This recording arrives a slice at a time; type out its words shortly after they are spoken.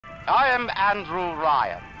I am Andrew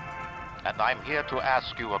Ryan, and I'm here to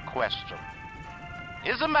ask you a question.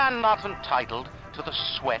 Is a man not entitled to the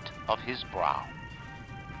sweat of his brow?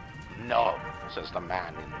 No, says the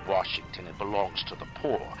man in Washington, it belongs to the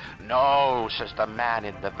poor. No, says the man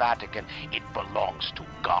in the Vatican, it belongs to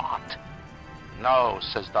God. No,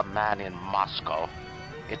 says the man in Moscow,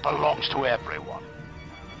 it belongs to everyone.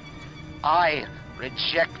 I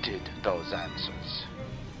rejected those answers.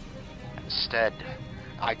 Instead,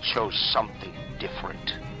 I chose something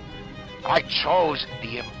different. I chose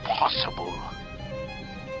the impossible.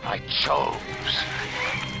 I chose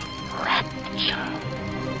rapture.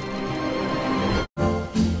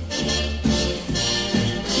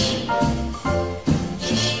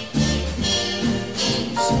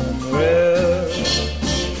 Somewhere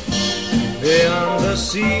beyond the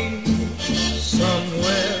sea,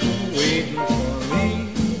 somewhere waiting for me.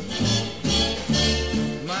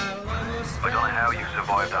 I don't know how you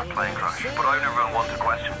survived that plane crash, but I've never been one to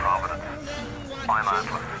question Providence. I'm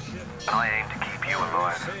Atlas, and I aim to keep you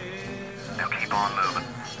alive. Now keep on moving.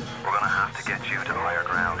 We're gonna have to get you to higher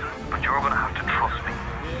ground, but you're gonna have to trust me.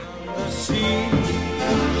 The sea,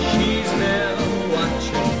 she's there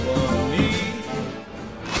watching for me.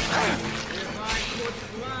 If I could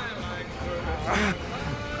fly like her.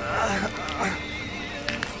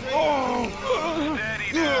 Steady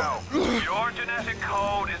now. Your genetic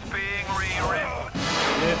code is being rewritten.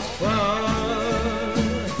 It's far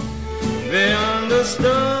beyond the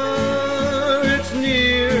star, it's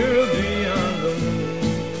near beyond the moon.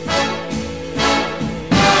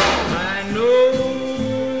 I know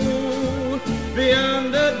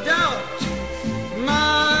beyond a doubt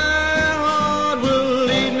my heart will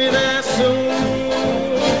lead me there soon.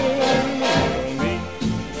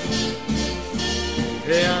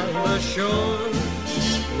 Beyond the shore,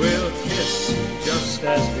 we'll kiss just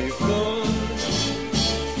as before.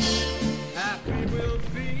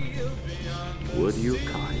 Would you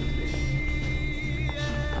kindly?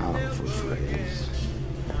 Powerful phrase.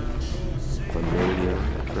 Familiar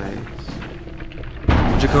phrase.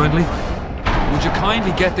 Would you kindly? Would you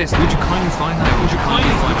kindly get this? Would you kindly find that? Would you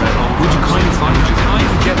kindly find that? Would you kindly find? Would you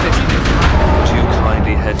kindly get this? Would you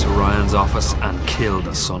kindly head to Ryan's office and kill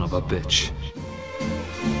the son of a bitch?